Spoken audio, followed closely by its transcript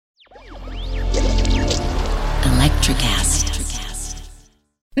NutraCast.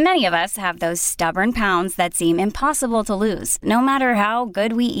 Many of us have those stubborn pounds that seem impossible to lose, no matter how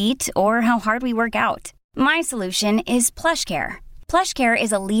good we eat or how hard we work out. My solution is PlushCare. PlushCare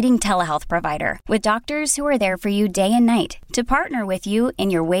is a leading telehealth provider with doctors who are there for you day and night to partner with you in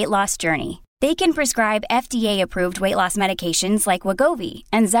your weight loss journey. They can prescribe FDA-approved weight loss medications like Wegovy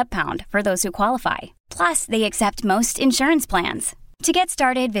and Zepbound for those who qualify. Plus, they accept most insurance plans. To get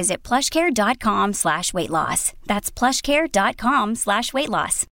started, visit plushcare.com/weightloss. That's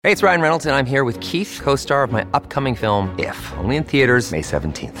plushcare.com/weightloss. Hey, it's Ryan Reynolds, and I'm here with Keith, co-star of my upcoming film, If, only in theaters May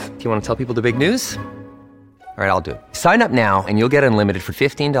 17th. Do you want to tell people the big news? All right, I'll do it. Sign up now and you'll get unlimited for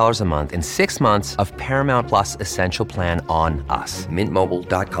 $15 a month and 6 months of Paramount Plus Essential Plan on us.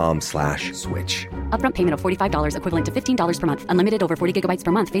 MintMobile.com/switch. Upfront payment of $45 equivalent to $15 per month. Unlimited over 40 gigabytes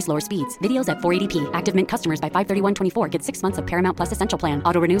per month. Face lower speeds. Videos at 480p. Active Mint customers by 531.24 get 6 months of Paramount Plus Essential Plan.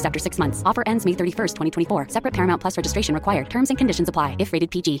 Auto renews after 6 months. Offer ends May 31st, 2024. Separate Paramount Plus registration required. Terms and conditions apply if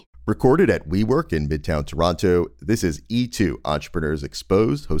rated PG. Recorded at WeWork in Midtown Toronto, this is E2 Entrepreneurs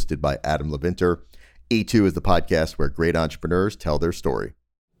Exposed, hosted by Adam Levinter. E2 is the podcast where great entrepreneurs tell their story.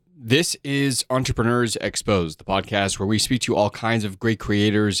 This is Entrepreneurs Exposed, the podcast where we speak to all kinds of great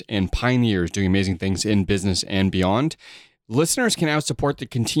creators and pioneers doing amazing things in business and beyond. Listeners can now support the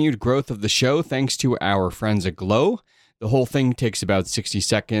continued growth of the show thanks to our friends at Glow. The whole thing takes about 60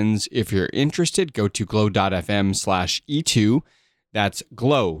 seconds. If you're interested, go to glow.fm/E2. That's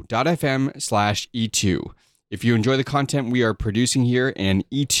glow.fm/E2. If you enjoy the content we are producing here and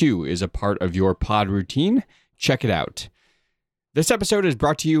E2 is a part of your pod routine, check it out. This episode is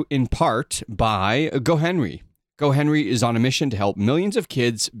brought to you in part by GoHenry. GoHenry is on a mission to help millions of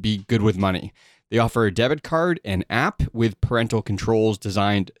kids be good with money. They offer a debit card and app with parental controls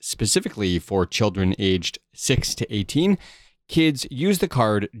designed specifically for children aged 6 to 18. Kids use the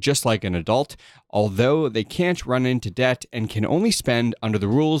card just like an adult, although they can't run into debt and can only spend under the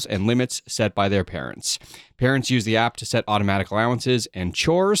rules and limits set by their parents. Parents use the app to set automatic allowances and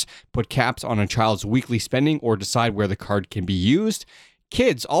chores, put caps on a child's weekly spending, or decide where the card can be used.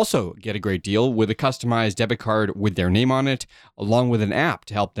 Kids also get a great deal with a customized debit card with their name on it, along with an app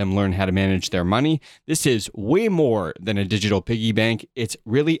to help them learn how to manage their money. This is way more than a digital piggy bank. It's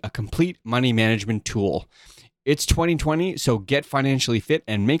really a complete money management tool. It's 2020, so get financially fit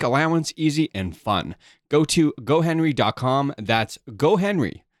and make allowance easy and fun. Go to GoHenry.com. That's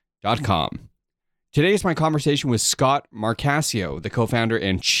GoHenry.com. Today is my conversation with Scott Marcasio, the co-founder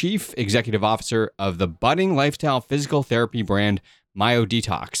and chief executive officer of the budding lifestyle physical therapy brand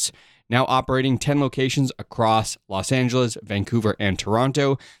MyoDetox. Now operating 10 locations across Los Angeles, Vancouver, and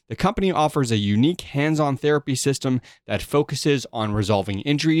Toronto, the company offers a unique hands-on therapy system that focuses on resolving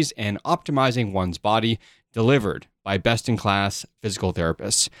injuries and optimizing one's body, delivered by best-in-class physical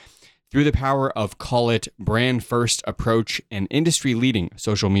therapists. Through the power of, call it, brand-first approach and industry-leading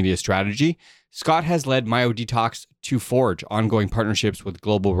social media strategy, Scott has led MyoDetox to forge ongoing partnerships with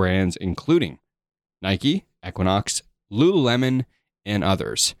global brands including Nike, Equinox, Lululemon, and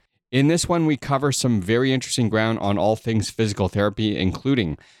others. In this one, we cover some very interesting ground on all things physical therapy,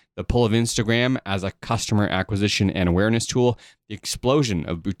 including the pull of Instagram as a customer acquisition and awareness tool, the explosion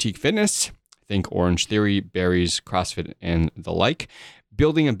of boutique fitness, think Orange Theory, Barry's, CrossFit, and the like,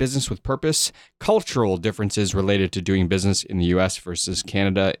 building a business with purpose, cultural differences related to doing business in the US versus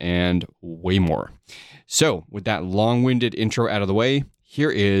Canada, and way more. So with that long-winded intro out of the way,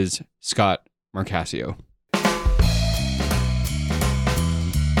 here is Scott Marcasio.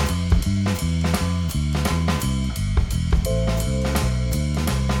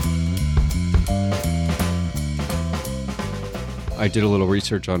 I did a little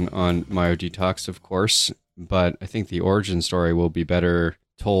research on MyoDetox, of course, but I think the origin story will be better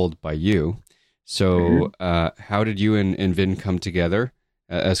told by you. So how did you and Vin come together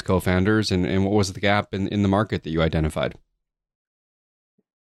as co-founders, and what was the gap in the market that you identified?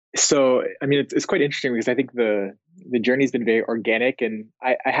 So, I mean, it's quite interesting because I think the journey's been very organic, and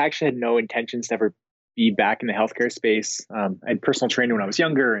I actually had no intentions to ever be back in the healthcare space. I had personal training when I was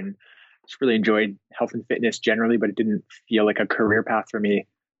younger and just really enjoyed health and fitness generally, but it didn't feel like a career path for me.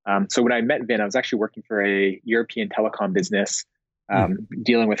 So when I met Vin, I was actually working for a European telecom business,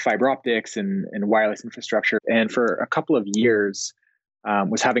 dealing with fiber optics and wireless infrastructure. And for a couple of years,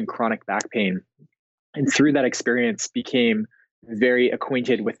 was having chronic back pain. And through that experience, became very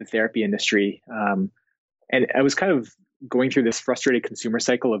acquainted with the therapy industry. And I was kind of going through this frustrated consumer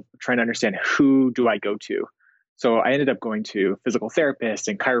cycle of trying to understand, who do I go to? So I ended up going to physical therapists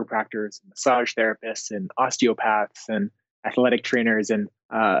and chiropractors and massage therapists and osteopaths and athletic trainers, and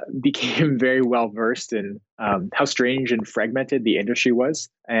became very well versed in how strange and fragmented the industry was.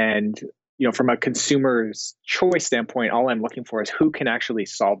 And from a consumer's choice standpoint, all I'm looking for is who can actually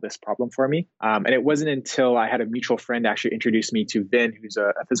solve this problem for me. And it wasn't until I had a mutual friend actually introduce me to Vin, who's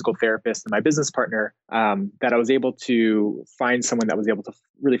a physical therapist and my business partner, that I was able to find someone that was able to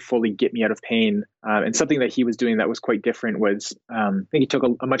really fully get me out of pain. And something that he was doing that was quite different was, I think he took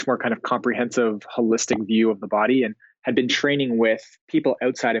a much more kind of comprehensive, holistic view of the body and had been training with people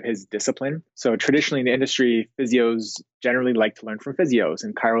outside of his discipline. So traditionally in the industry, physios generally like to learn from physios,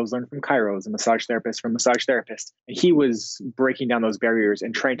 and chiros learn from chiros, and massage therapists from massage therapists. And he was breaking down those barriers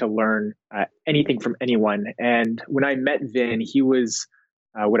and trying to learn anything from anyone. And when I met Vin, he was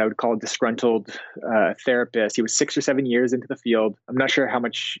what I would call a disgruntled therapist. He was 6 or 7 years into the field. I'm not sure how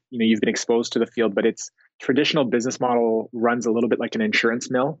much you've been exposed to the field, but its traditional business model runs a little bit like an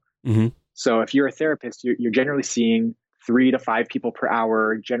insurance mill. Mm-hmm. So if you're a therapist, you're generally seeing 3 to 5 people per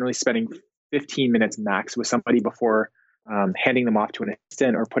hour, generally spending 15 minutes max with somebody before handing them off to an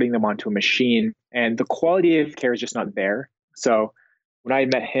assistant or putting them onto a machine. And the quality of care is just not there. So when I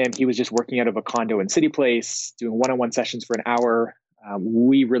met him, he was just working out of a condo in City Place, doing one-on-one sessions for an hour.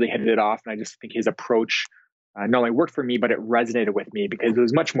 We really hit it off. And I just think his approach not only worked for me, but it resonated with me because it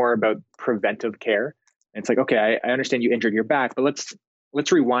was much more about preventive care. And it's like, okay, I understand you injured your back, but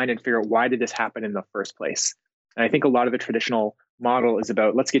let's rewind and figure out why did this happen in the first place. And I think a lot of the traditional model is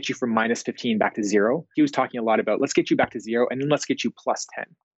about let's get you from minus 15 back to 0. He was talking a lot about let's get you back to 0 and then let's get you plus 10.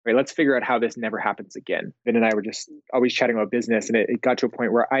 Right? Let's figure out how this never happens again. Vin and I were just always chatting about business, and it got to a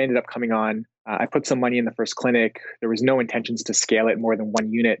point where I ended up coming on. I put some money in the first clinic. There was no intentions to scale it more than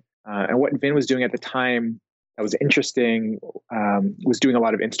 1 unit. And what Vin was doing at the time that was interesting was doing a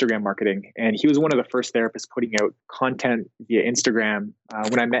lot of Instagram marketing. And he was one of the first therapists putting out content via Instagram.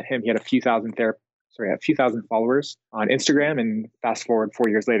 When I met him, he had a few thousand followers on Instagram. And fast forward 4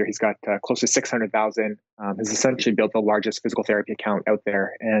 years later, he's got close to 600,000. Has essentially built the largest physical therapy account out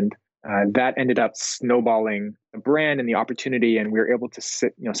there. And that ended up snowballing the brand and the opportunity. And we were able to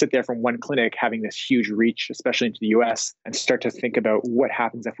sit there from one clinic having this huge reach, especially into the US, and start to think about what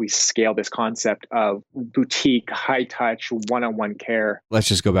happens if we scale this concept of boutique, high touch, one-on-one care. Let's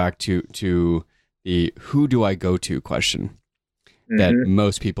just go back to the who do I go to question that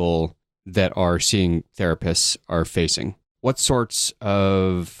most people that are seeing therapists are facing. What sorts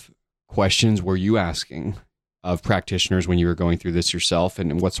of questions were you asking of practitioners when you were going through this yourself?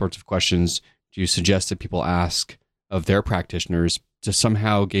 And what sorts of questions do you suggest that people ask of their practitioners to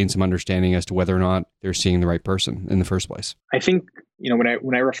somehow gain some understanding as to whether or not they're seeing the right person in the first place? I think,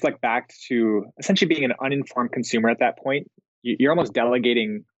 when I reflect back to essentially being an uninformed consumer at that point, you're almost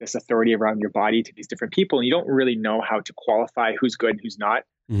delegating this authority around your body to these different people, and you don't really know how to qualify who's good and who's not.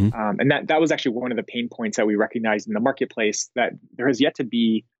 Mm-hmm. And that was actually one of the pain points that we recognized in the marketplace, that there has yet to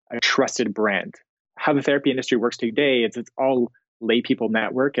be a trusted brand. How the therapy industry works today, it's all lay people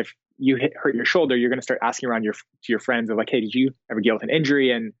network. If you hurt your shoulder, you're going to start asking around to your friends of like, hey, did you ever deal with an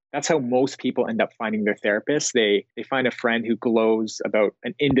injury? And that's how most people end up finding their therapist. They find a friend who glows about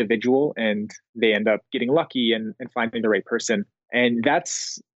an individual, and they end up getting lucky and finding the right person. And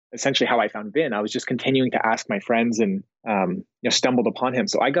that's essentially how I found Vin. I was just continuing to ask my friends and stumbled upon him.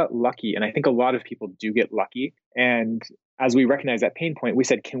 So I got lucky. And I think a lot of people do get lucky. And as we recognize that pain point, we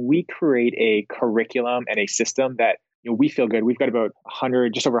said, can we create a curriculum and a system that we feel good? We've got about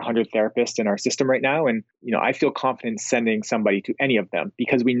just over 100 therapists in our system right now. And, I feel confident sending somebody to any of them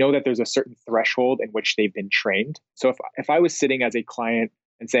because we know that there's a certain threshold in which they've been trained. So if I was sitting as a client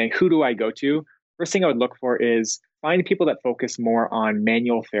and saying, who do I go to? First thing I would look for is find people that focus more on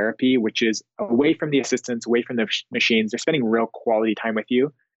manual therapy, which is away from the assistants, away from the machines. They're spending real quality time with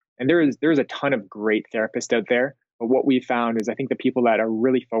you. And there's a ton of great therapists out there. But what we found is I think the people that are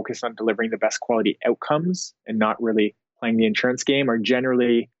really focused on delivering the best quality outcomes and not really playing the insurance game are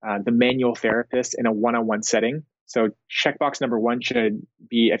generally the manual therapist in a one-on-one setting. So checkbox number 1 should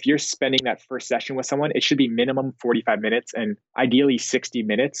be, if you're spending that first session with someone, it should be minimum 45 minutes and ideally 60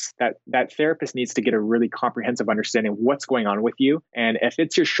 minutes. That therapist needs to get a really comprehensive understanding of what's going on with you. And if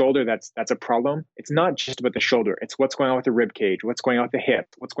it's your shoulder that's a problem, it's not just about the shoulder. It's what's going on with the rib cage, what's going on with the hip,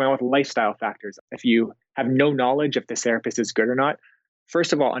 what's going on with lifestyle factors. If you have no knowledge if this therapist is good or not,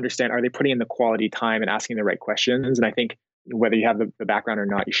 first of all, understand, are they putting in the quality time and asking the right questions? And I think whether you have the background or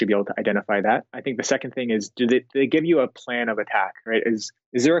not, you should be able to identify that. I think the second thing is, do they give you a plan of attack, right? Is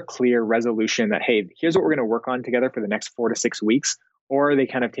there a clear resolution that, hey, here's what we're going to work on together for the next 4 to 6 weeks? Or are they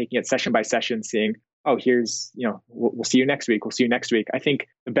kind of taking it session by session, seeing, oh, here's, we'll see you next week. We'll see you next week. I think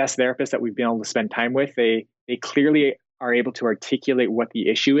the best therapists that we've been able to spend time with, they clearly are able to articulate what the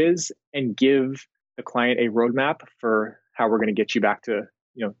issue is and give the client a roadmap for how we're going to get you back to,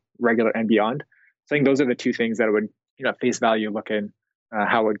 regular and beyond. So I think those are the two things that I would, at face value, look in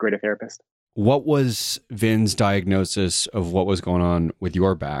how would grade a therapist. What was Vin's diagnosis of what was going on with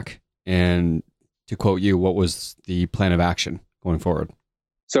your back? And to quote you, what was the plan of action going forward?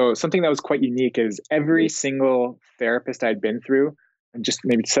 So something that was quite unique is every single therapist I'd been through, and just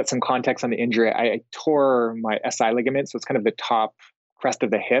maybe to set some context on the injury, I tore my SI ligament. So it's kind of the top crest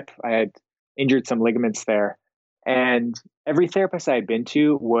of the hip. I had injured some ligaments there. And every therapist I had been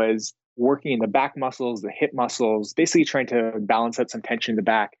to was working in the back muscles, the hip muscles, basically trying to balance out some tension in the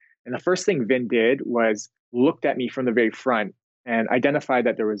back. And the first thing Vin did was looked at me from the very front and identified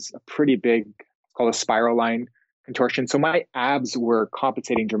that there was a pretty big, it's called a spiral line contortion. So my abs were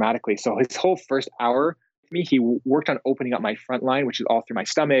compensating dramatically. So his whole first hour with me, he worked on opening up my front line, which is all through my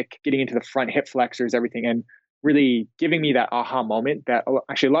stomach, getting into the front hip flexors, everything, and really giving me that aha moment that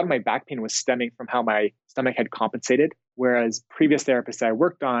actually a lot of my back pain was stemming from how my stomach had compensated. Whereas previous therapists I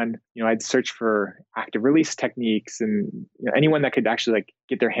worked on, I'd search for active release techniques and anyone that could actually like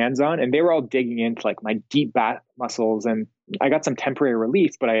get their hands on, and they were all digging into like my deep back muscles, and I got some temporary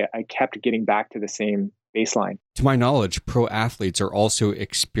relief, but I kept getting back to the same baseline. To my knowledge, pro athletes are also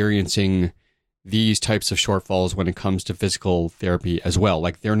experiencing these types of shortfalls when it comes to physical therapy as well.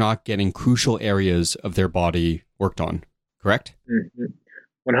 Like they're not getting crucial areas of their body worked on, correct?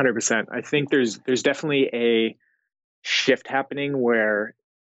 100%. I think there's definitely a shift happening where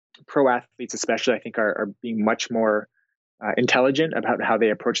pro athletes especially, I think, are being much more intelligent about how they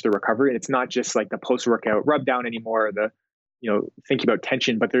approach the recovery. And it's not just like the post-workout rub down anymore, the thinking about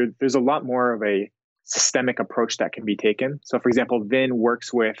tension, but there's a lot more of a systemic approach that can be taken. So for example, Vin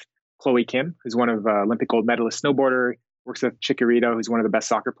works with Chloe Kim, who's one of Olympic gold medalist snowboarder, works with Chicharito, who's one of the best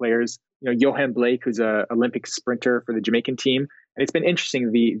soccer players, Johan Blake, who's an Olympic sprinter for the Jamaican team. And it's been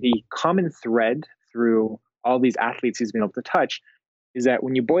interesting. The common thread through all these athletes he's been able to touch is that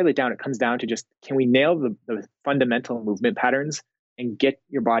when you boil it down, it comes down to just, can we nail the fundamental movement patterns and get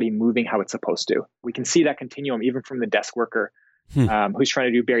your body moving how it's supposed to? We can see that continuum even from the desk worker who's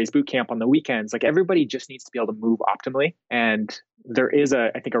trying to do Barry's boot camp on the weekends. Like everybody just needs to be able to move optimally. And there is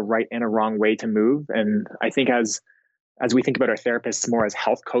I think a right and a wrong way to move. And I think as we think about our therapists more as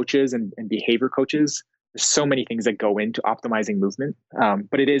health coaches and behavior coaches, there's so many things that go into optimizing movement.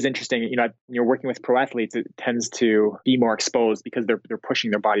 But it is interesting, when you're working with pro athletes, it tends to be more exposed because they're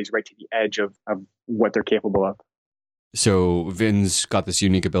pushing their bodies right to the edge of what they're capable of. So Vin's got this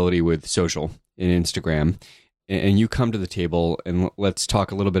unique ability with social and Instagram, and you come to the table, and let's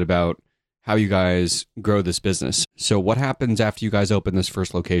talk a little bit about how you guys grow this business. So what happens after you guys open this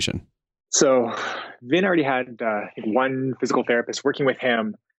first location? So Vin already had one physical therapist working with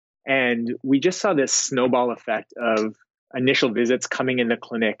him, and we just saw this snowball effect of initial visits coming in the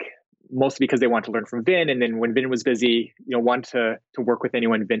clinic, mostly because they wanted to learn from Vin. And then when Vin was busy, wanted to work with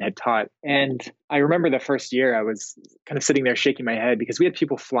anyone Vin had taught. And I remember the first year I was kind of sitting there shaking my head because we had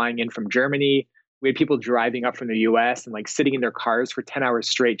people flying in from Germany. We had people driving up from the US and like sitting in their cars for 10 hours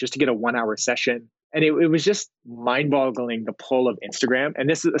straight just to get a 1 hour session. And it was just mind-boggling, the pull of Instagram. And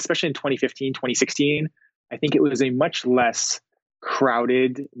this is especially in 2015, 2016, I think it was a much less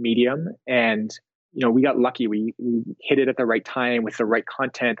crowded medium. And, we got lucky. We hit it at the right time with the right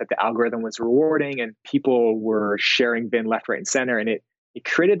content that the algorithm was rewarding, and people were sharing Vin left, right, and center. And it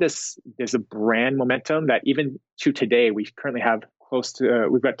created there's a brand momentum that even to today, we currently have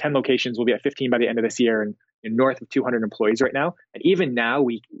we've got 10 locations. We'll be at 15 by the end of this year, and north of 200 employees right now. And even now,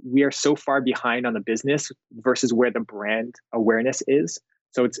 we are so far behind on the business versus where the brand awareness is.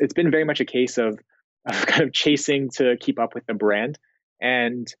 So it's been very much a case of kind of chasing to keep up with the brand.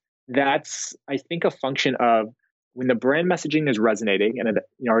 And that's, I think, a function of when the brand messaging is resonating, and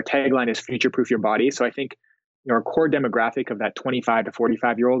our tagline is future-proof your body. So I think our core demographic of that 25 to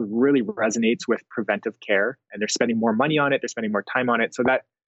 45-year-old really resonates with preventive care, and they're spending more money on it. They're spending more time on it. So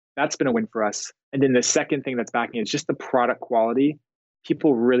that's been a win for us. And then the second thing that's backing is just the product quality.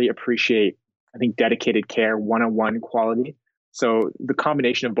 People really appreciate, I think, dedicated care, one-on-one quality. So the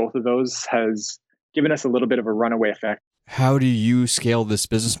combination of both of those has given us a little bit of a runaway effect. How do you scale this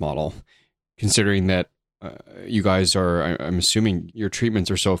business model, considering that you guys are, I'm assuming your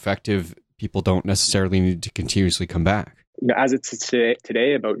treatments are so effective, people don't necessarily need to continuously come back? As it's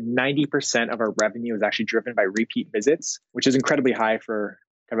today, about 90% of our revenue is actually driven by repeat visits, which is incredibly high for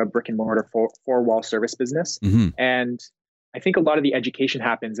kind of a brick and mortar four-wall service business. Mm-hmm. And I think a lot of the education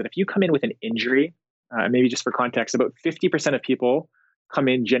happens that if you come in with an injury, maybe just for context, about 50% of people come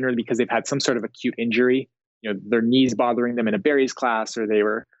in generally because they've had some sort of acute injury. Their knees bothering them in a Barry's class, or they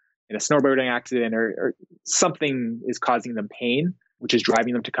were in a snowboarding accident, or something is causing them pain, which is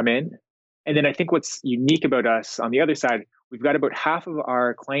driving them to come in. And then I think what's unique about us on the other side, we've got about half of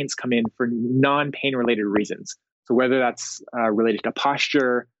our clients come in for non-pain related reasons. So whether that's related to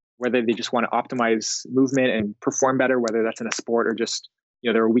posture, whether they just want to optimize movement and perform better, whether that's in a sport or just,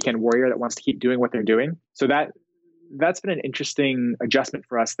 they're a weekend warrior that wants to keep doing what they're doing. So that's been an interesting adjustment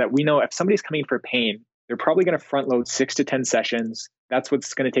for us, that we know if somebody's coming for pain, they're probably going to front load 6 to 10 sessions. That's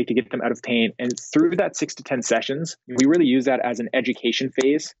what's going to take to get them out of pain. And through that 6 to 10 sessions, we really use that as an education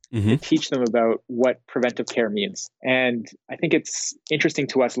phase to teach them about what preventive care means. And I think it's interesting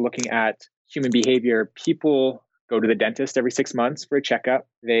to us looking at human behavior. People go to the dentist every 6 months for a checkup.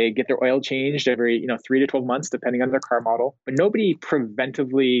 They get their oil changed every 3 to 12 months, depending on their car model. But nobody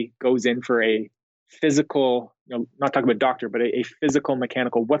preventively goes in for a physical, not talking about doctor, but a physical,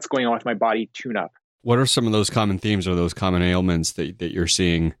 mechanical, what's going on with my body tune-up. What are some of those common themes or those common ailments that you're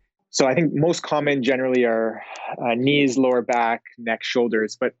seeing? So I think most common generally are knees, lower back, neck,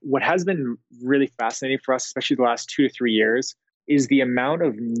 shoulders. But what has been really fascinating for us, especially the last 2 to 3 years, is the amount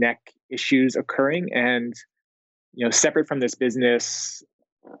of neck issues occurring. And, separate from this business,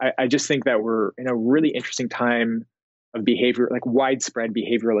 I just think that we're in a really interesting time of behavior, like widespread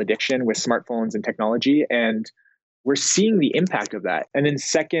behavioral addiction with smartphones and technology. And we're seeing the impact of that. And then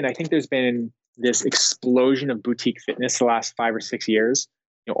second, I think there's been this explosion of boutique fitness the last 5 or 6 years.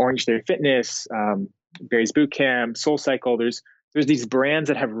 Orange Theory Fitness, Barry's Bootcamp, SoulCycle. There's these brands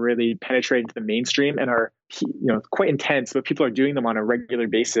that have really penetrated into the mainstream and are quite intense, but people are doing them on a regular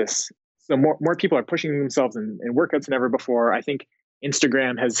basis. So more people are pushing themselves in workouts than ever before. I think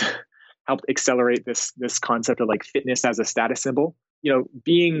Instagram has helped accelerate this concept of like fitness as a status symbol.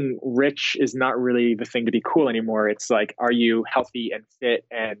 Being rich is not really the thing to be cool anymore. It's like, are you healthy and fit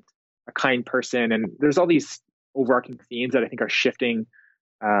and a kind person? And there's all these overarching themes that I think are shifting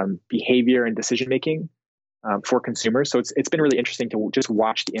behavior and decision making for consumers. So it's been really interesting to just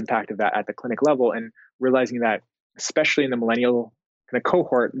watch the impact of that at the clinic level and realizing that, especially in the millennial kind of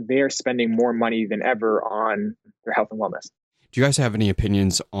cohort, they are spending more money than ever on their health and wellness. Do you guys have any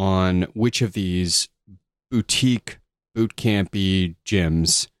opinions on which of these boutique bootcampy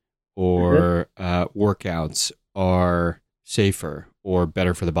gyms or workouts are safer or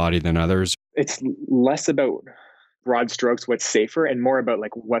better for the body than others? It's less about broad strokes, what's safer, and more about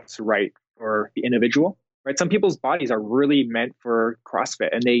like what's right for the individual, right? Some people's bodies are really meant for CrossFit,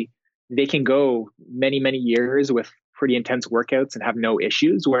 and they can go many, many years with pretty intense workouts and have no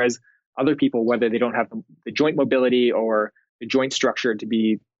issues. Whereas other people, whether they don't have the joint mobility or the joint structure to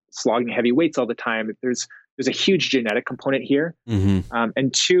be slogging heavy weights all the time, there's a huge genetic component here.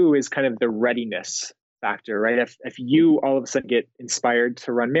 And two is kind of the readiness factor, right? If you all of a sudden get inspired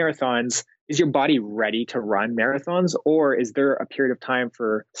to run marathons, is your body ready to run marathons? Or is there a period of time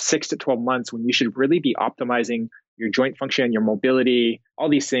for 6 to 12 months when you should really be optimizing your joint function, your mobility, all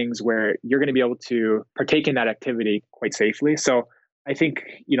these things where you're going to be able to partake in that activity quite safely? So I think,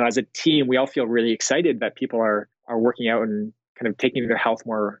 as a team, we all feel really excited that people are working out and kind of taking their health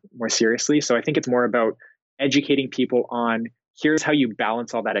more seriously. So I think it's more about educating people on, here's how you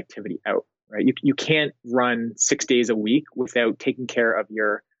balance all that activity out, right? You can't run 6 days a week without taking care of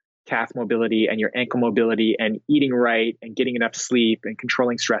your calf mobility and your ankle mobility and eating right and getting enough sleep and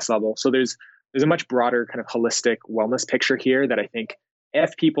controlling stress level. So there's a much broader kind of holistic wellness picture here that I think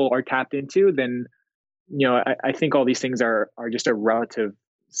if people are tapped into, then, I think all these things are just a relative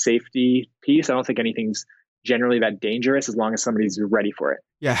safety piece. I don't think anything's generally that dangerous as long as somebody's ready for it.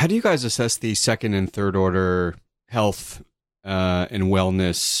 Yeah. How do you guys assess the second and third order health and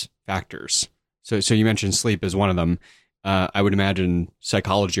wellness factors? So you mentioned sleep as one of them. I would imagine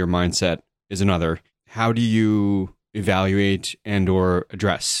psychology or mindset is another. How do you evaluate and or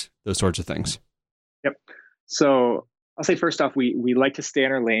address those sorts of things? Yep. So I'll say first off, we like to stay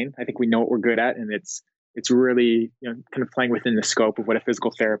in our lane. I think we know what we're good at, and it's really kind of playing within the scope of what a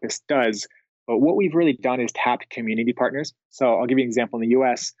physical therapist does. But what we've really done is tapped community partners. So I'll give you an example. In the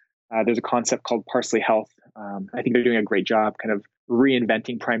US, there's a concept called Parsley Health. I think they're doing a great job kind of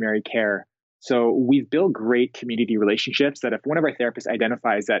reinventing primary care. So we've built great community relationships that if one of our therapists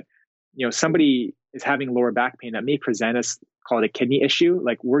identifies that, somebody is having lower back pain that may present as, call it a kidney issue,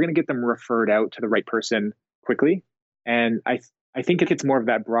 like we're going to get them referred out to the right person quickly. And I think it's more of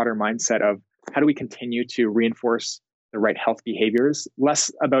that broader mindset of how do we continue to reinforce the right health behaviors,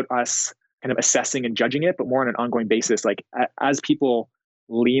 less about us kind of assessing and judging it, but more on an ongoing basis. Like as people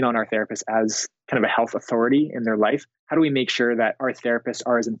lean on our therapists as kind of a health authority in their life, how do we make sure that our therapists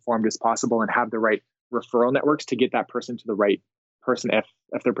are as informed as possible and have the right referral networks to get that person to the right person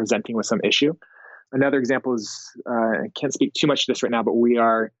if they're presenting with some issue? Another example is, I can't speak too much to this right now, but we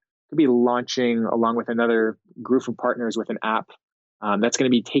are to be launching along with another group of partners with an app that's going to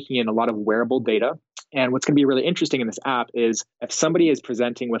be taking in a lot of wearable data. And what's going to be really interesting in this app is if somebody is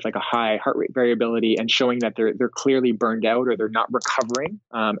presenting with like a high heart rate variability and showing that they're clearly burned out or they're not recovering,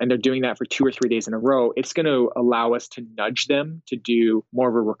 and they're doing that for 2 or 3 days in a row, it's going to allow us to nudge them to do more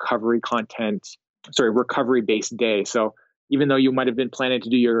of a recovery-based day. So even though you might have been planning to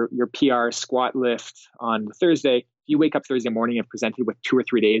do your PR squat lift on Thursday, if you wake up Thursday morning and presented with 2 or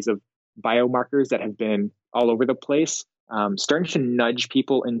 3 days of biomarkers that have been all over the place, starting to nudge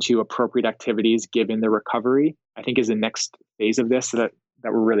people into appropriate activities given the recovery, I think is the next phase of this that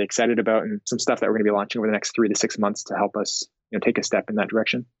we're really excited about, and some stuff that we're going to be launching over the next 3 to 6 months to help us take a step in that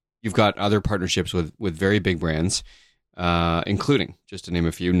direction. You've got other partnerships with very big brands, including, just to name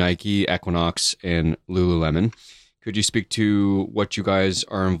a few, Nike, Equinox, and Lululemon. Could you speak to what you guys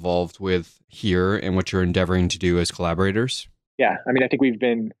are involved with here and what you're endeavoring to do as collaborators? Yeah, I mean, I think we've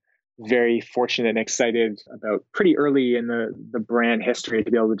been very fortunate and excited about pretty early in the brand history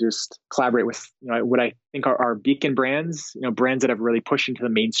to be able to just collaborate with what I think are our beacon brands, brands that have really pushed into the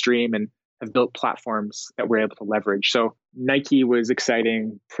mainstream and have built platforms that we're able to leverage. So Nike was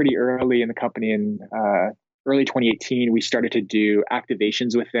exciting pretty early in the company. In early 2018, we started to do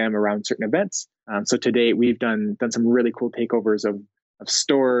activations with them around certain events. So to date, we've done some really cool takeovers of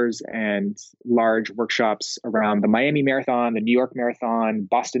stores and large workshops around the Miami Marathon, the New York Marathon,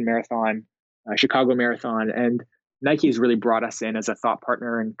 Boston Marathon, Chicago Marathon. And Nike has really brought us in as a thought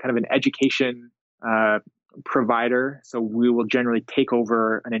partner and kind of an education provider. So we will generally take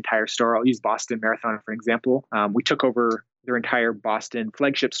over an entire store. I'll use Boston Marathon for example. We took over their entire Boston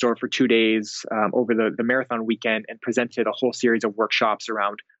flagship store for 2 days over the marathon weekend and presented a whole series of workshops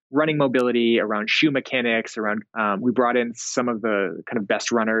around running mobility, around shoe mechanics, around, we brought in some of the kind of best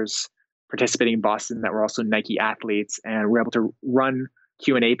runners participating in Boston that were also Nike athletes, and we're able to run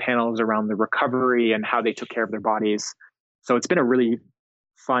Q&A panels around the recovery and how they took care of their bodies. So it's been a really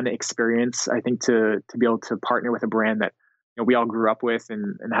fun experience, I think, to be able to partner with a brand that we all grew up with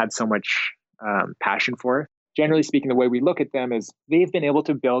and had so much passion for. Generally speaking, the way we look at them is they've been able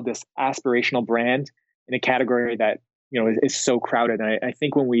to build this aspirational brand in a category that is so crowded. And I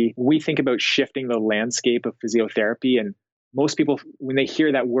think when we think about shifting the landscape of physiotherapy, and most people, when they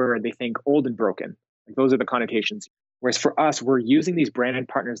hear that word, they think old and broken. Like those are the connotations. Whereas for us, we're using these branded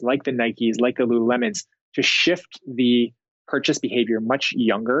partners like the Nikes, like the Lululemons, to shift the purchase behavior much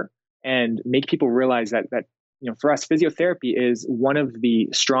younger and make people realize that for us, physiotherapy is one of the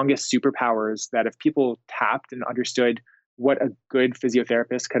strongest superpowers that if people tapped and understood what a good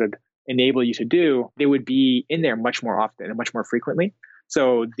physiotherapist could enable you to do, they would be in there much more often and much more frequently.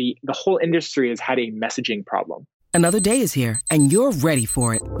 So the whole industry has had a messaging problem. Another day is here and you're ready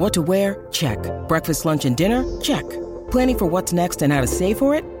for it. What to wear? Check. Breakfast, lunch, and dinner? Check. Planning for what's next and how to save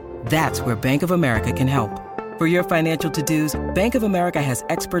for it? That's where Bank of America can help. For your financial to-dos, Bank of America has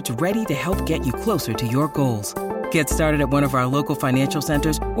experts ready to help get you closer to your goals. Get started at one of our local financial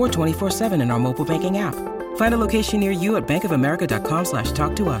centers or 24/7 in our mobile banking app. Find a location near you at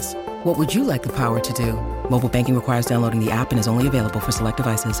bankofamerica.com/talktous. What would you like the power to do? Mobile banking requires downloading the app and is only available for select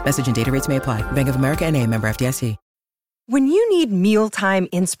devices. Message and data rates may apply. Bank of America NA, member FDIC. When you need mealtime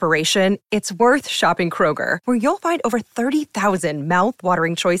inspiration, it's worth shopping Kroger, where you'll find over 30,000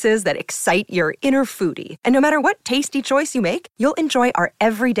 mouth-watering choices that excite your inner foodie. And no matter what tasty choice you make, you'll enjoy our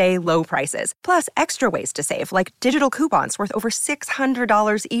everyday low prices, plus extra ways to save, like digital coupons worth over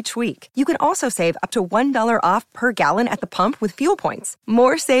 $600 each week. You can also save up to $1 off per gallon at the pump with fuel points.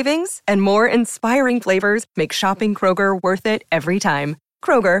 More savings and more inspiring flavors make shopping Kroger worth it every time.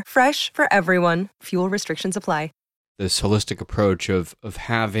 Kroger, fresh for everyone. Fuel restrictions apply. This holistic approach of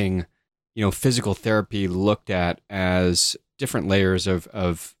having, physical therapy looked at as different layers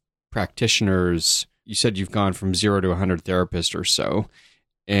of practitioners. You said you've gone from 0 to 100 therapists or so.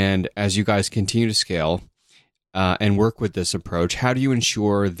 And as you guys continue to scale and work with this approach, how do you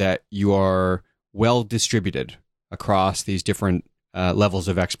ensure that you are well distributed across these different levels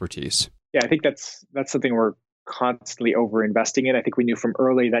of expertise? Yeah, I think that's something we're constantly over investing in. I think we knew from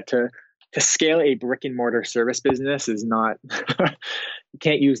early that to scale a brick and mortar service business is not, you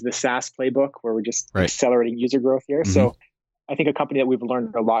can't use the SaaS playbook where we're just accelerating user growth here. Mm-hmm. So I think a company that we've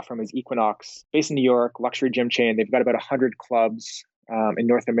learned a lot from is Equinox, based in New York, luxury gym chain. They've got about 100 clubs in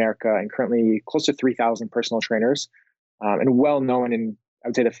North America and currently close to 3,000 personal trainers, and well known in, I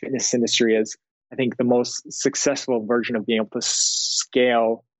would say, the fitness industry as, I think, the most successful version of being able to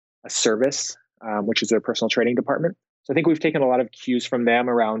scale a service, which is their personal training department. So I think we've taken a lot of cues from them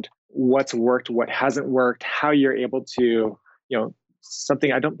around what's worked, what hasn't worked, how you're able to,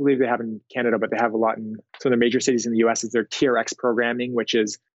 something I don't believe they have in Canada, but they have a lot in some of the major cities in the US is their TRX programming, which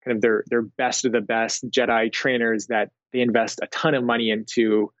is kind of their best of the best Jedi trainers that they invest a ton of money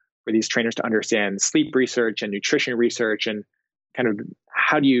into for these trainers to understand sleep research and nutrition research and kind of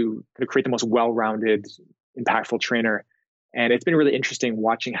how do you kind of create the most well-rounded, impactful trainer. And it's been really interesting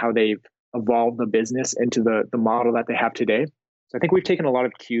watching how they've evolved the business into the model that they have today. So I think we've taken a lot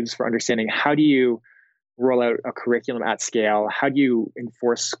of cues for understanding how do you roll out a curriculum at scale? How do you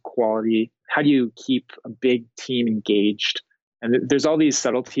enforce quality? How do you keep a big team engaged? And there's all these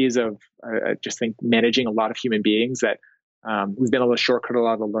subtleties of just think managing a lot of human beings that we've been able to shortcut a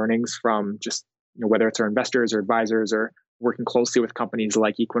lot of the learnings from just whether it's our investors or advisors or working closely with companies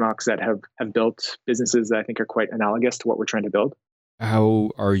like Equinox that have built businesses that I think are quite analogous to what we're trying to build.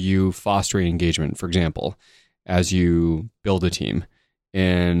 How are you fostering engagement, for example, as you build a team?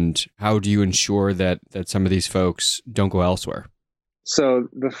 And how do you ensure that some of these folks don't go elsewhere? So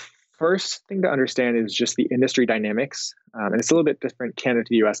the first thing to understand is just the industry dynamics. And it's a little bit different Canada to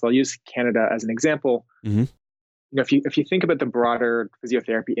the US. I'll use Canada as an example. Mm-hmm. If you think about the broader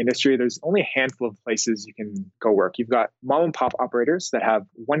physiotherapy industry, there's only a handful of places you can go work. You've got mom and pop operators that have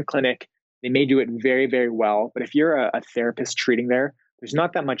one clinic. They may do it very, very well. But if you're a therapist treating there's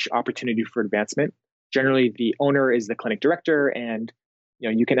not that much opportunity for advancement. Generally, the owner is the clinic director, and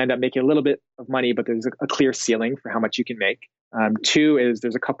you can end up making a little bit of money, but there's a clear ceiling for how much you can make. Two is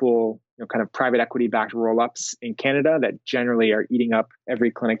there's a couple kind of private equity backed roll-ups in Canada that generally are eating up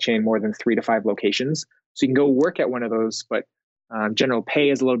every clinic chain more than 3 to 5 locations. So you can go work at one of those, but general pay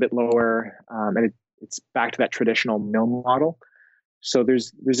is a little bit lower, and it's back to that traditional mill model. So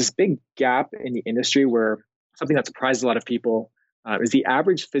there's this big gap in the industry where something that surprised a lot of people is the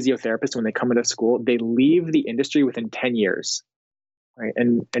average physiotherapist, when they come into school, they leave the industry within 10 years. Right.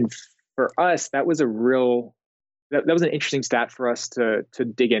 And for us, that was that was an interesting stat for us to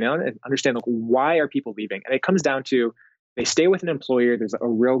dig in on and understand why are people leaving. And it comes down to they stay with an employer. There's a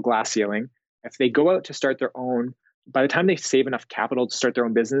real glass ceiling. If they go out to start their own, by the time they save enough capital to start their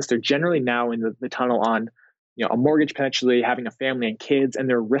own business, they're generally now in the tunnel on a mortgage, potentially having a family and kids, and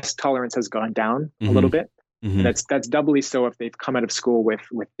their risk tolerance has gone down a little bit. Mm-hmm. And that's doubly so if they've come out of school with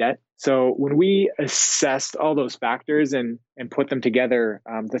debt. So when we assessed all those factors and put them together,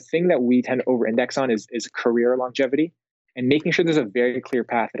 the thing that we tend to over-index on is career longevity and making sure there's a very clear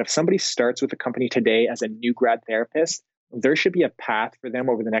path that if somebody starts with a company today as a new grad therapist, there should be a path for them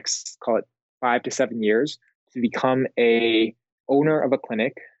over the next, call it 5 to 7 years, to become a owner of a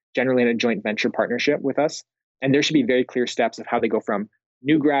clinic, generally in a joint venture partnership with us. And there should be very clear steps of how they go from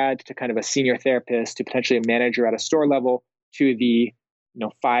new grad to kind of a senior therapist to potentially a manager at a store level to the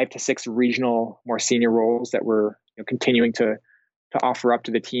 5 to 6 regional more senior roles that we're continuing to offer up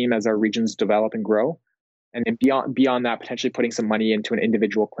to the team as our regions develop and grow. And then beyond that, potentially putting some money into an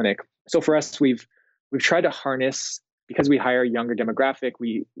individual clinic. So for us, we've tried to harness, because we hire a younger demographic,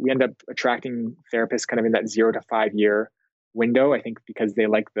 we end up attracting therapists kind of in that 0 to 5 year window. I think because they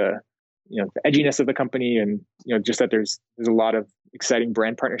like the edginess of the company and just that there's a lot of exciting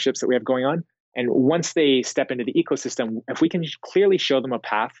brand partnerships that we have going on. And once they step into the ecosystem, if we can clearly show them a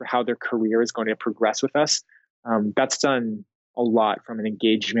path for how their career is going to progress with us, that's done a lot from an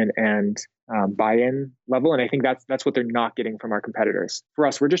engagement and buy-in level. And I think that's what they're not getting from our competitors. For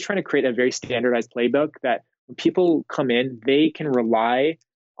us, we're just trying to create a very standardized playbook that when people come in, they can rely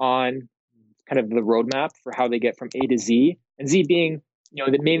on kind of the roadmap for how they get from A to Z. And Z being,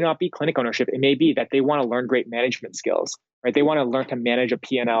 that may not be clinic ownership. It may be that they want to learn great management skills, right? They want to learn to manage a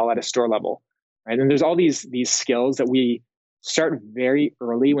P&L at a store level, right? And there's all these skills that we start very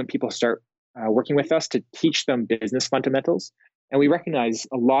early when people start working with us to teach them business fundamentals. And we recognize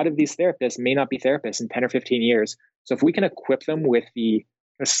a lot of these therapists may not be therapists in 10 or 15 years. So if we can equip them with the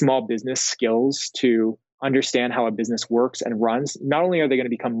small business skills to understand how a business works and runs, not only are they going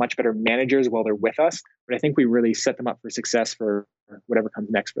to become much better managers while they're with us, but I think we really set them up for success for whatever comes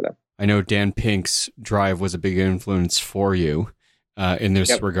next for them. I know Dan Pink's drive was a big influence for you in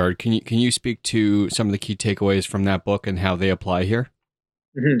this regard. Can you speak to some of the key takeaways from that book and how they apply here?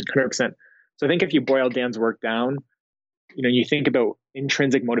 100%. So I think if you boil Dan's work down, you think about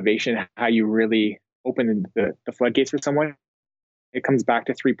intrinsic motivation, how you really open the floodgates for someone. It comes back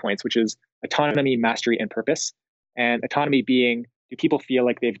to 3 points, which is autonomy, mastery, and purpose. And autonomy being, do people feel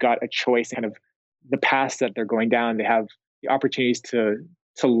like they've got a choice, kind of the path that they're going down? They have the opportunities to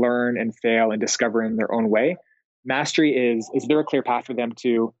learn and fail and discover in their own way. Mastery is there a clear path for them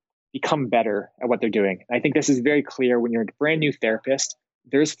to become better at what they're doing? And I think this is very clear when you're a brand new therapist.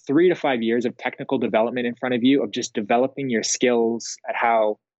 There's 3 to 5 years of technical development in front of you of just developing your skills at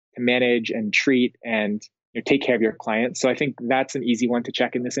how to manage and treat and take care of your clients. So I think that's an easy one to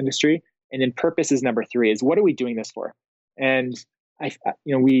check in this industry. And then purpose is number 3, is what are we doing this for? And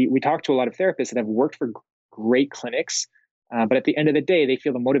we talk to a lot of therapists that have worked for great clinics. But at the end of the day, they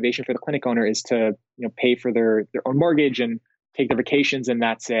feel the motivation for the clinic owner is to, pay for their own mortgage and take their vacations, and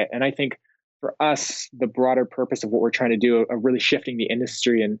that's it. And I think for us, the broader purpose of what we're trying to do of really shifting the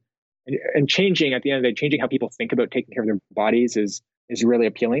industry and changing, at the end of the day, changing how people think about taking care of their bodies is really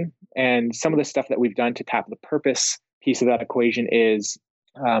appealing. And some of the stuff that we've done to tap the purpose piece of that equation is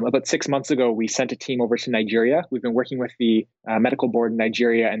about 6 months ago, we sent a team over to Nigeria. We've been working with the medical board in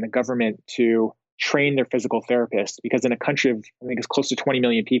Nigeria and the government to train their physical therapists, because in a country of, I think it's close to 20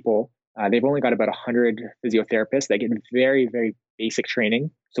 million people, they've only got about 100 physiotherapists that get very, very basic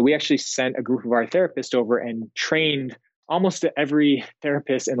training. So we actually sent a group of our therapists over and trained almost every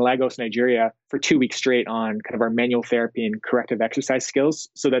therapist in Lagos, Nigeria for 2 weeks straight on kind of our manual therapy and corrective exercise skills,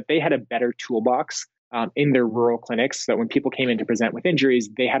 so that they had a better toolbox in their rural clinics, so that when people came in to present with injuries,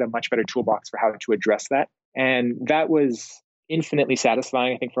 they had a much better toolbox for how to address that. And that was infinitely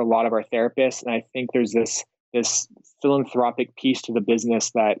satisfying, I think, for a lot of our therapists. And I think there's this philanthropic piece to the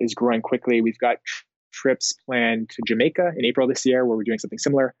business that is growing quickly. We've got trips planned to Jamaica in April this year, where we're doing something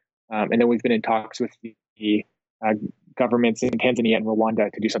similar. And then we've been in talks with the governments in Tanzania and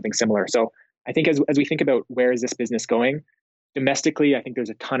Rwanda to do something similar. So I think as we think about where is this business going, domestically, I think there's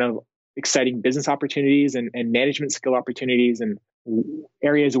a ton of exciting business opportunities and management skill opportunities and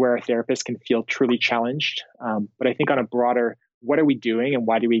areas where our therapists can feel truly challenged. But I think on a broader, what are we doing and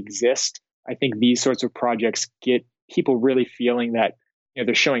why do we exist? I think these sorts of projects get people really feeling that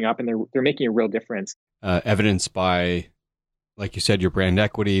they're showing up and they're making a real difference. Evidenced by, like you said, your brand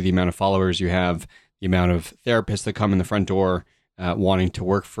equity, the amount of followers you have, the amount of therapists that come in the front door wanting to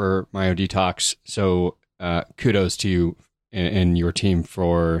work for MyoDetox. So kudos to you and your team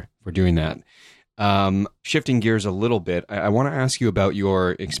for doing that. Shifting gears a little bit, I want to ask you about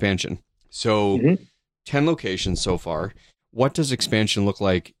your expansion. So 10 locations so far. What does expansion look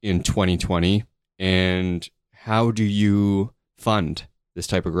like in 2020? And how do you fund this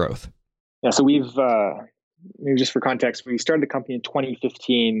type of growth? Yeah, so we've, just for context, we started the company in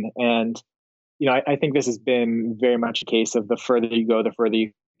 2015. And, I think this has been very much a case of the further you go, the further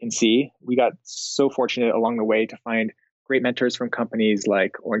you can see. We got so fortunate along the way to find great mentors from companies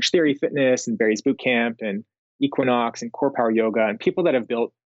like Orange Theory Fitness and Barry's Bootcamp and Equinox and Core Power Yoga, and people that have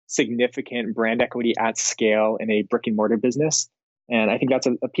built significant brand equity at scale in a brick and mortar business. And I think that's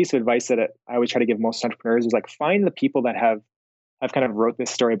a piece of advice that I always try to give most entrepreneurs is like, find the people that have kind of wrote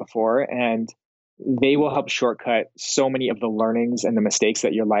this story before, and they will help shortcut so many of the learnings and the mistakes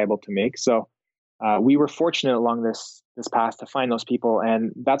that you're liable to make. So we were fortunate along this path to find those people,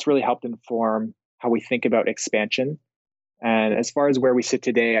 and that's really helped inform how we think about expansion. And as far as where we sit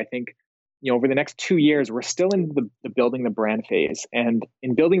today, I think, over the next 2 years, we're still in the building the brand phase. And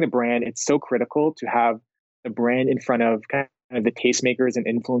in building the brand, it's so critical to have the brand in front of kind of the tastemakers and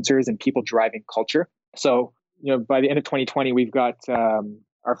influencers and people driving culture. So, by the end of 2020, we've got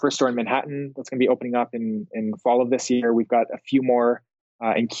our first store in Manhattan that's going to be opening up in fall of this year. We've got a few more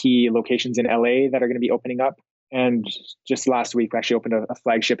in key locations in LA that are going to be opening up. And just last week, we actually opened a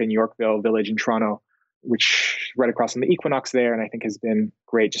flagship in Yorkville Village in Toronto, which right across from the Equinox there, and I think has been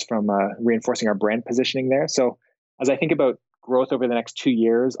great just from reinforcing our brand positioning there. So as I think about growth over the next 2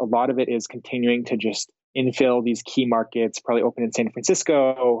 years, a lot of it is continuing to just infill these key markets, probably open in San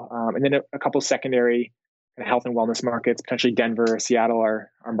Francisco, and then a couple secondary health and wellness markets, potentially Denver, Seattle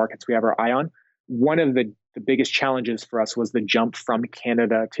are markets we have our eye on. One of the biggest challenges for us was the jump from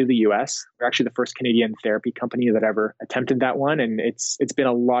Canada to the US. We're actually the first Canadian therapy company that ever attempted that one. And it's been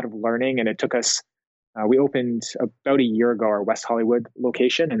a lot of learning, and it took us, we opened about a year ago, our West Hollywood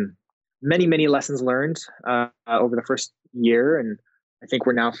location, and many, many lessons learned over the first year. And I think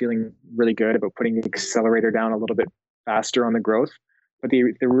we're now feeling really good about putting the accelerator down a little bit faster on the growth. But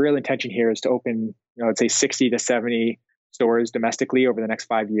the real intention here is to open, I'd say 60 to 70 stores domestically over the next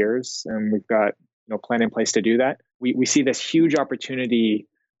 5 years. And we've got, plan in place to do that. We see this huge opportunity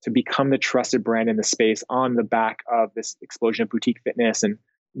to become the trusted brand in the space on the back of this explosion of boutique fitness and,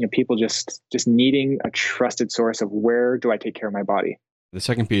 people just needing a trusted source of where do I take care of my body. The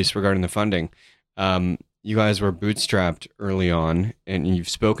second piece regarding the funding, you guys were bootstrapped early on, and you've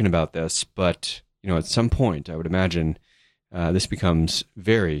spoken about this, but, at some point, I would imagine this becomes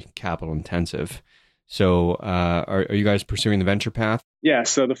very capital intensive. So are you guys pursuing the venture path? Yeah.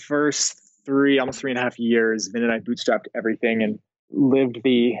 So the first almost 3.5 years, Vin and I bootstrapped everything and lived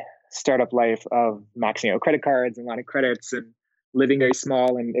the startup life of maxing out credit cards and line of credits and living very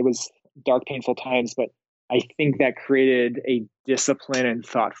small. And it was dark, painful times, but I think that created a discipline and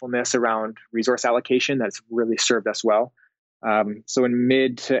thoughtfulness around resource allocation that's really served us well. So in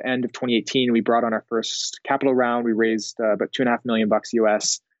mid to end of 2018, we brought on our first capital round. We raised about $2.5 million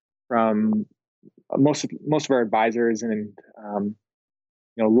US from most of our advisors and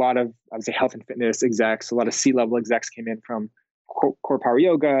a lot of, I would say, health and fitness execs, a lot of C-level execs came in from Core Power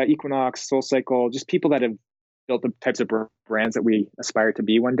Yoga, Equinox, SoulCycle, just people that have built the types of brands that we aspire to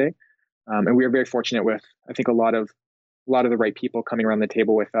be one day. And we are very fortunate with, I think, a lot of the right people coming around the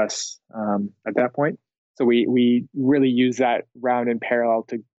table with us at that point. So we really use that round in parallel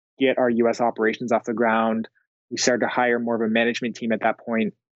to get our US operations off the ground. We started to hire more of a management team at that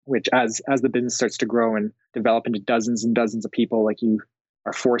point, which as the business starts to grow and develop into dozens and dozens of people, like, you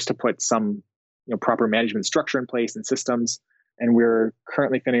are forced to put some proper management structure in place and systems. And we're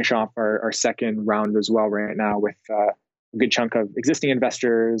currently finishing off our second round as well right now with a good chunk of existing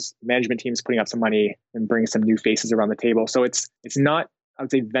investors, management teams putting up some money and bringing some new faces around the table. So it's not, I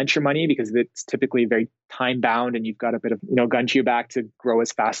would say, venture money, because it's typically very time bound and you've got a bit of, gun to your back to grow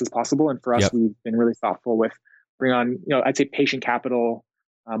as fast as possible. And for us, Yep. We've been really thoughtful with bring on, I'd say patient capital,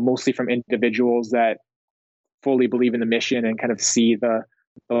 mostly from individuals that fully believe in the mission and kind of see the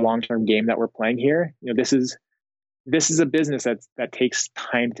long-term game that we're playing here. This is a business that takes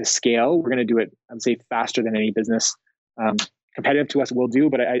time to scale. We're going to do it, I would say, faster than any business competitive to us will do.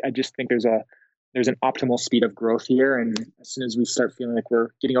 But I just think there's an optimal speed of growth here. And as soon as we start feeling like we're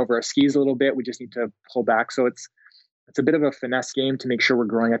getting over our skis a little bit, we just need to pull back. So it's a bit of a finesse game to make sure we're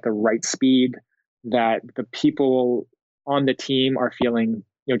growing at the right speed, that the people on the team are feeling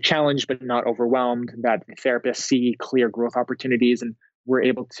challenged but not overwhelmed, that the therapists see clear growth opportunities and we're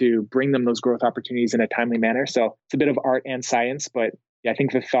able to bring them those growth opportunities in a timely manner. So it's a bit of art and science, but yeah, I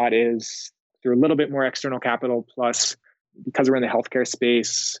think the thought is through a little bit more external capital, plus because we're in the healthcare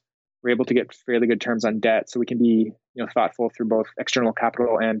space, we're able to get fairly good terms on debt. So we can be thoughtful through both external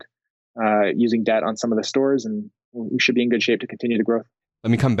capital and using debt on some of the stores, and we should be in good shape to continue the growth.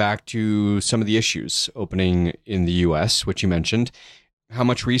 Let me come back to some of the issues opening in the US, which you mentioned. How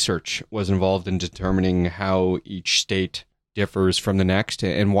much research was involved in determining how each state differs from the next,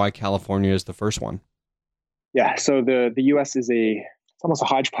 and why California is the first one? Yeah, so the US is it's almost a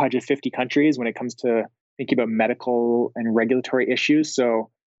hodgepodge of 50 countries when it comes to thinking about medical and regulatory issues. So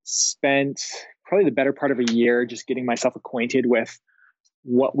spent probably the better part of a year just getting myself acquainted with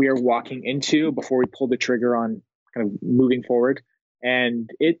what we are walking into before we pulled the trigger on kind of moving forward. And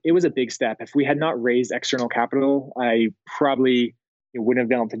it was a big step. If we had not raised external capital, I probably wouldn't have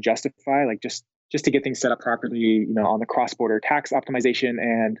been able to justify, like, just to get things set up properly, on the cross-border tax optimization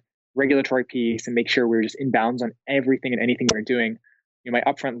and regulatory piece, and make sure we're just in bounds on everything and anything we're doing. My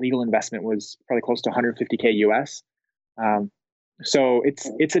upfront legal investment was probably close to $150K US. So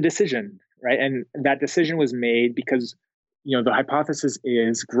it's a decision, right? And that decision was made because, the hypothesis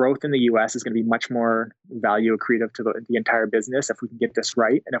is growth in the US is going to be much more value accretive to the entire business if we can get this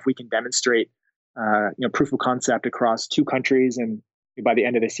right. And if we can demonstrate, proof of concept across 2 countries, and by the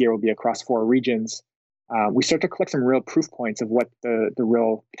end of this year, we'll be across 4 regions. We start to collect some real proof points of what the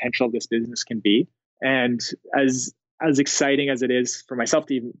real potential of this business can be. And as exciting as it is for myself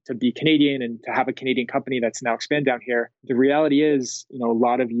to be Canadian and to have a Canadian company that's now expanded down here, the reality is, a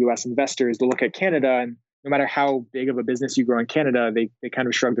lot of US investors, they look at Canada, and no matter how big of a business you grow in Canada, they kind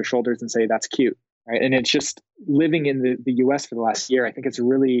of shrug their shoulders and say, that's cute, right? And it's just living in the US for the last year, I think it's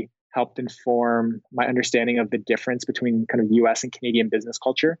really helped inform my understanding of the difference between kind of US and Canadian business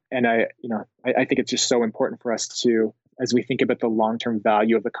culture. And I think it's just so important for us to, as we think about the long-term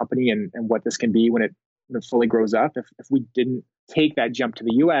value of the company and what this can be when it fully grows up, if we didn't take that jump to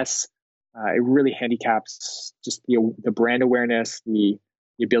the US, it really handicaps just the brand awareness, the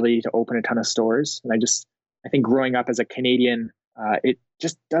ability to open a ton of stores. And I think growing up as a Canadian, it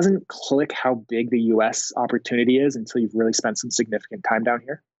just doesn't click how big the US opportunity is until you've really spent some significant time down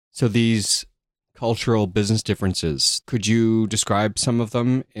here. So these cultural business differences, could you describe some of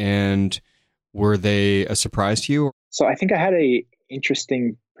them, and were they a surprise to you? So I think I had a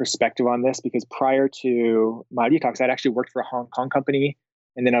interesting perspective on this because prior to my detox, I'd actually worked for a Hong Kong company,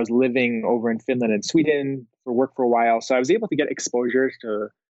 and then I was living over in Finland and Sweden for work for a while. So I was able to get exposure to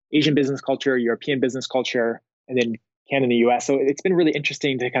Asian business culture, European business culture, and then Canada and the US. So it's been really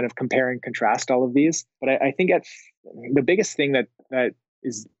interesting to kind of compare and contrast all of these. But I think the biggest thing that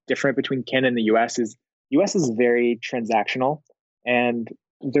is different between Canada and the US is very transactional, and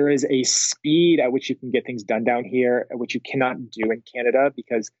there is a speed at which you can get things done down here, at which you cannot do in Canada,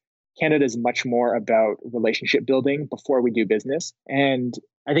 because Canada is much more about relationship building before we do business. And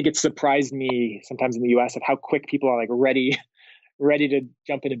I think it surprised me sometimes in the US of how quick people are like ready to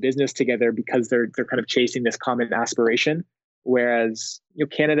jump into business together because they're kind of chasing this common aspiration. Whereas,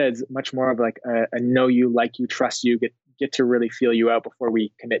 Canada is much more of like a know you, like you, trust you, get to really feel you out before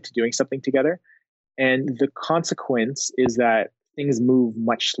we commit to doing something together. And the consequence is that things move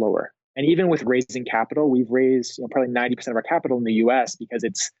much slower. And even with raising capital, we've raised probably 90% of our capital in the US because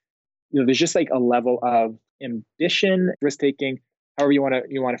it's, there's just like a level of ambition, risk taking, however you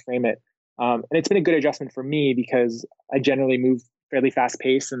want to frame it. And it's been a good adjustment for me because I generally move fairly fast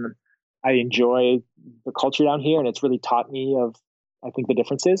paced and I enjoy the culture down here. And it's really taught me I think the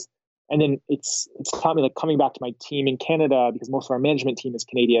differences. And then it's taught me, like, coming back to my team in Canada, because most of our management team is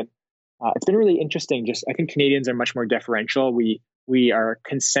Canadian. It's been really interesting. I think Canadians are much more deferential. We are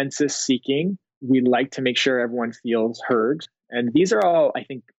consensus seeking. We like to make sure everyone feels heard. And these are all, I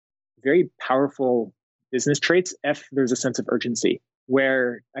think, very powerful business traits if there's a sense of urgency.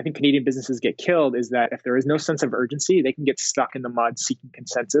 Where I think Canadian businesses get killed is that if there is no sense of urgency, they can get stuck in the mud seeking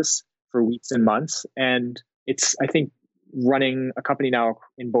consensus for weeks and months. And it's, I think, running a company now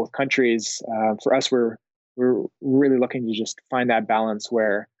in both countries, for us, we're really looking to just find that balance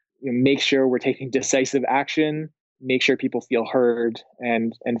where make sure we're taking decisive action, make sure people feel heard,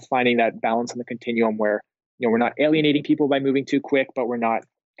 and finding that balance in the continuum where we're not alienating people by moving too quick, but we're not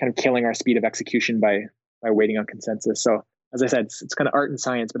kind of killing our speed of execution by waiting on consensus. So as I said, it's kind of art and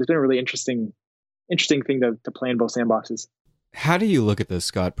science, but it's been a really interesting thing to play in both sandboxes. How do you look at this,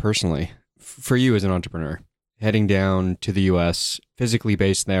 Scott, personally, for you as an entrepreneur, heading down to the US, physically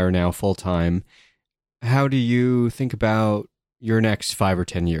based there now full time? How do you think about your next 5 or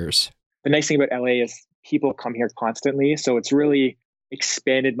 10 years? The nice thing about LA is people come here constantly. So it's really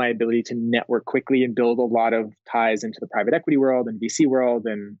expanded my ability to network quickly and build a lot of ties into the private equity world and VC world.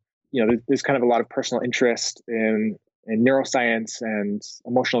 And, there's kind of a lot of personal interest in neuroscience and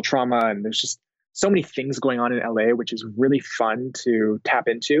emotional trauma. And there's just so many things going on in LA, which is really fun to tap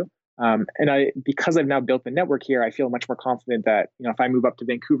into. Because I've now built the network here, I feel much more confident that, if I move up to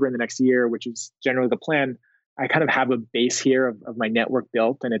Vancouver in the next year, which is generally the plan, I kind of have a base here of my network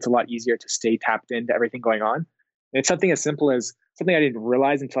built, and it's a lot easier to stay tapped into everything going on. And it's something as simple as something I didn't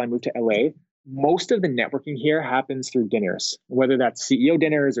realize until I moved to LA. Most of the networking here happens through dinners, whether that's CEO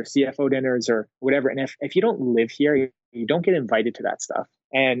dinners or CFO dinners or whatever. And if you don't live here, you don't get invited to that stuff.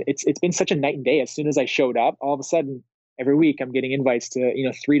 And it's been such a night and day. As soon as I showed up, all of a sudden, every week I'm getting invites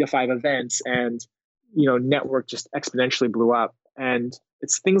to 3 to 5 events, and network just exponentially blew up. And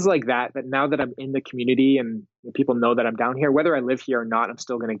it's things like that now that I'm in the community and people know that I'm down here, whether I live here or not, I'm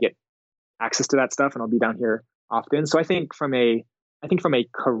still going to get access to that stuff, and I'll be down here often. So I think from a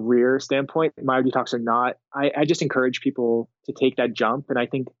career standpoint, MyoDetox or not, I just encourage people to take that jump. And I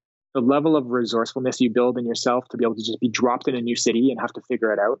think the level of resourcefulness you build in yourself to be able to just be dropped in a new city and have to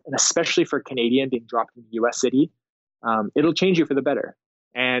figure it out, and especially for a Canadian being dropped in a US city, it'll change you for the better.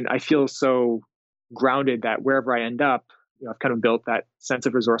 And I feel so grounded that wherever I end up, I've kind of built that sense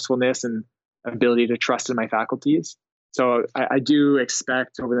of resourcefulness and ability to trust in my faculties. So I do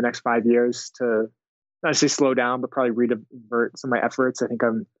expect over the next 5 years to not necessarily slow down, but probably redivert some of my efforts. I think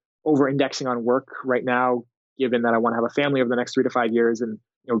I'm over-indexing on work right now, given that I want to have a family over the next 3 to 5 years and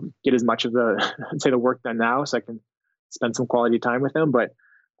get as much of the work done now so I can spend some quality time with them. But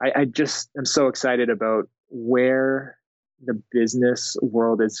I just am so excited about where the business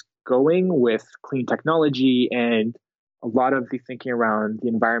world is going with clean technology and a lot of the thinking around the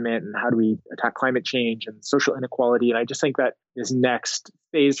environment and how do we attack climate change and social inequality. And I just think that this next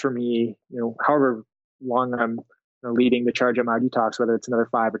phase for me, however long I'm leading the charge at MyoDetox, whether it's another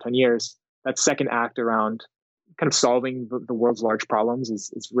 5 or 10 years, that second act around kind of solving the world's large problems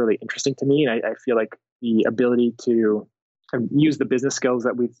is really interesting to me. And I feel like the ability to kind of use the business skills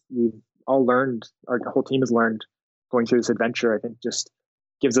that we've all learned, our whole team has learned going through this adventure, I think just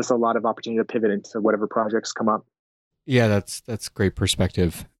gives us a lot of opportunity to pivot into whatever projects come up. Yeah, that's great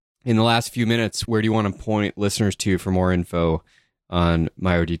perspective. In the last few minutes, where do you want to point listeners to for more info on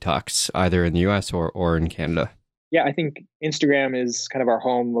MyoDetox, either in the US or in Canada? Yeah, I think Instagram is kind of our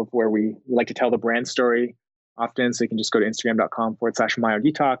home of where we like to tell the brand story often. So you can just go to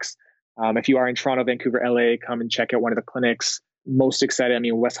instagram.com/MyoDetox. If you are in Toronto, Vancouver, LA, come and check out one of the clinics. Most excited. I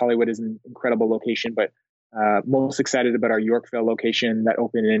mean, West Hollywood is an incredible location, but most excited about our Yorkville location that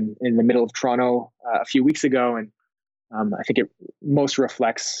opened in the middle of Toronto a few weeks ago. And I think it most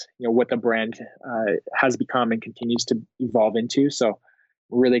reflects, what the brand has become and continues to evolve into. So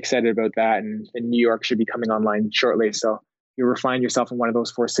we're really excited about that. And New York should be coming online shortly. So if you find yourself in one of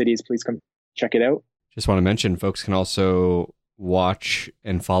those 4 cities, please come check it out. Just want to mention, folks can also watch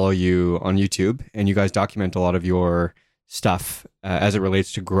and follow you on YouTube, and you guys document a lot of your stuff as it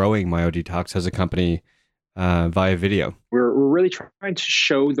relates to growing MyoDetox as a company via video. We're really trying to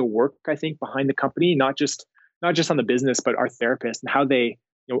show the work, I think, behind the company, not just on the business, but our therapists and how they,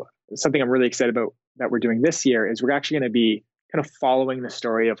 something I'm really excited about that we're doing this year is we're actually going to be kind of following the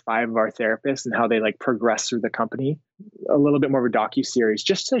story of 5 of our therapists and how they like progress through the company. A little bit more of a docu-series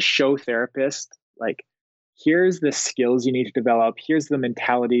just to show therapists, like, here's the skills you need to develop. Here's the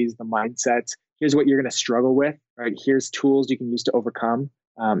mentalities, the mindsets. Here's what you're going to struggle with, right? Here's tools you can use to overcome.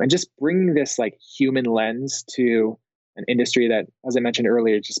 And just bring this like human lens to an industry that, as I mentioned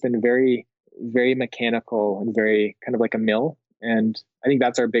earlier, it's just been very, very mechanical and very kind of like a mill. And I think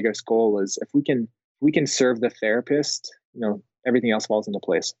that's our biggest goal is if we can serve the therapist, everything else falls into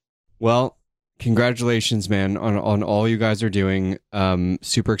place. Well, congratulations, man, on all you guys are doing.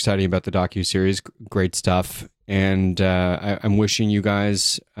 Super exciting about the docuseries. Great stuff. And I'm wishing you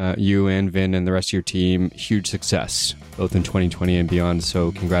guys, you and Vin and the rest of your team, huge success, both in 2020 and beyond.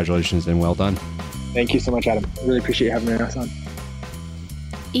 So congratulations and well done. Thank you so much, Adam. I really appreciate you having us on.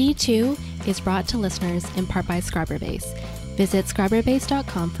 E2 is brought to listeners in part by Scriberbase. Visit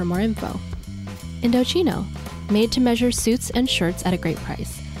scriberbase.com for more info. Indochino, made to measure suits and shirts at a great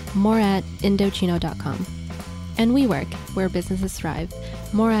price. More at Indochino.com. And WeWork, where businesses thrive.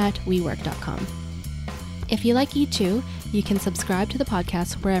 More at WeWork.com. If you like E2, you can subscribe to the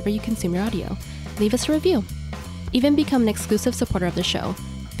podcast wherever you consume your audio. Leave us a review. Even become an exclusive supporter of the show.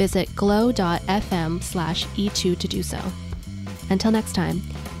 Visit glow.fm/E2 to do so. Until next time,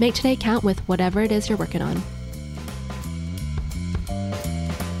 make today count with whatever it is you're working on.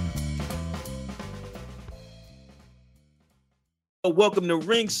 Welcome to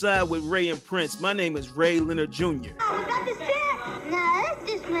Ringside with Ray and Prince. My name is Ray Leonard Jr. Oh, is that the set? No, that's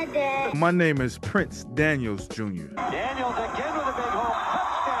just my dad. My name is Prince Daniels Jr. Daniels again with a big home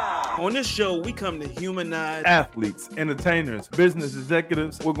touchdown. On this show, we come to humanize athletes, entertainers, business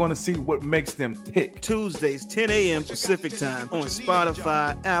executives. We're going to see what makes them tick. Tuesdays, 10 a.m. Pacific time on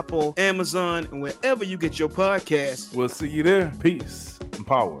Spotify, Apple, Amazon, and wherever you get your podcasts. We'll see you there. Peace and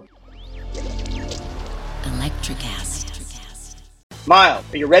power. Electricast. Miles,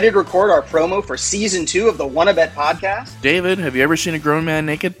 are you ready to record our promo for Season 2 of the WannaBet podcast? David, have you ever seen a grown man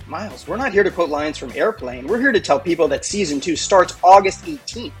naked? Miles, we're not here to quote lines from Airplane. We're here to tell people that Season 2 starts August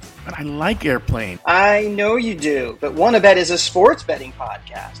 18th. But I like Airplane. I know you do, but WannaBet is a sports betting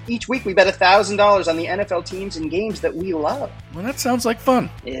podcast. Each week we bet $1,000 on the NFL teams and games that we love. Well, that sounds like fun.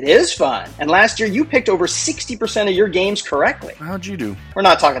 It is fun. And last year you picked over 60% of your games correctly. How'd you do? We're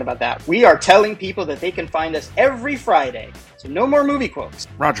not talking about that. We are telling people that they can find us every Friday. So no more movie quotes.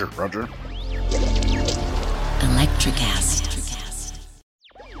 Roger. Electricast.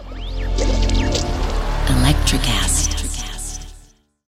 Electricast.